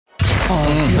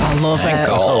I love it.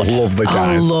 God. I love the I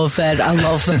guys. love it. I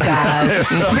love the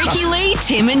guys. Ricky Lee,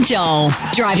 Tim and Joel.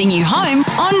 Driving you home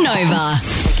on Nova.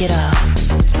 Take it up.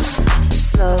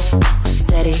 Slow,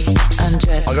 steady,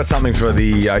 undress. I got something for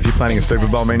the if you're planning a Super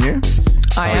Bowl menu.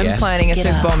 I am planning a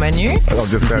Super Bowl menu. I've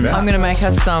just found out. I'm going to make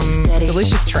us some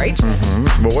delicious treats.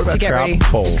 Well, what about get trout ready.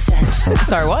 balls?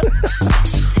 Sorry, what?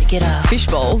 Take it up. Fish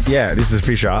balls. Yeah, this is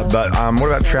fish art, but what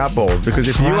about trout balls? Because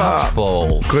if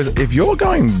if you're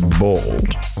going bald,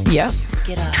 Yeah.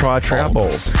 try trout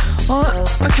balls. Oh,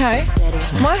 okay.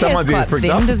 My Someone hair's did quite freaked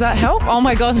thin. up. Does that help? Oh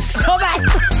my God, stop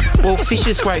it. Well, fish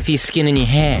is great for your skin and your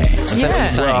hair. Is that what you're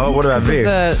saying? Well, what about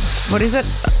this? What is it?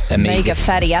 Omega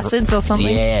fatty acids or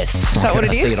something? Yes. Is that what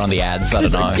it I see is? it on the ads. I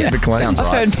don't know. Keep it clean. Sounds I've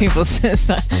right. heard people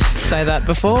say that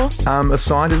before. A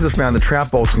scientist has found that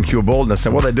trout balls can cure baldness.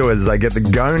 And what they do is they get the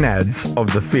gonads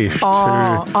of the fish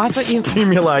Oh, to I thought you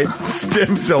stimulate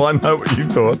stem cell. I know what you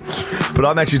thought, but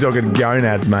I'm actually talking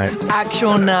gonads, mate.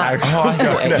 actual nut. Actual Oh, I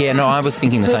thought, no, I was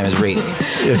thinking the same as Rick.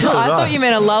 Yes, so I was thought you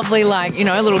meant a lovely,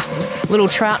 little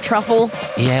trout truffle.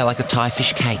 Yeah, like a Thai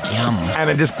fish cake. Yum. And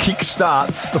it just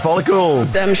kick-starts the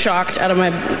follicles. I'm shocked out of my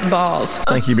balls.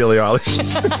 Thank you, Billie Eilish.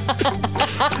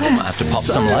 I might have to pop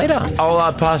some later.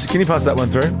 I'll pass. Can you pass that one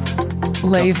through?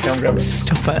 Leave. Come grab it.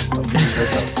 Stop it.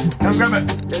 Come grab it.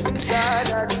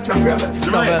 Come grab it.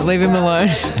 Stop it. Leave him alone.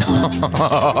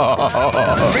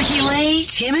 Ricky Lee,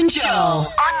 Tim and Joel.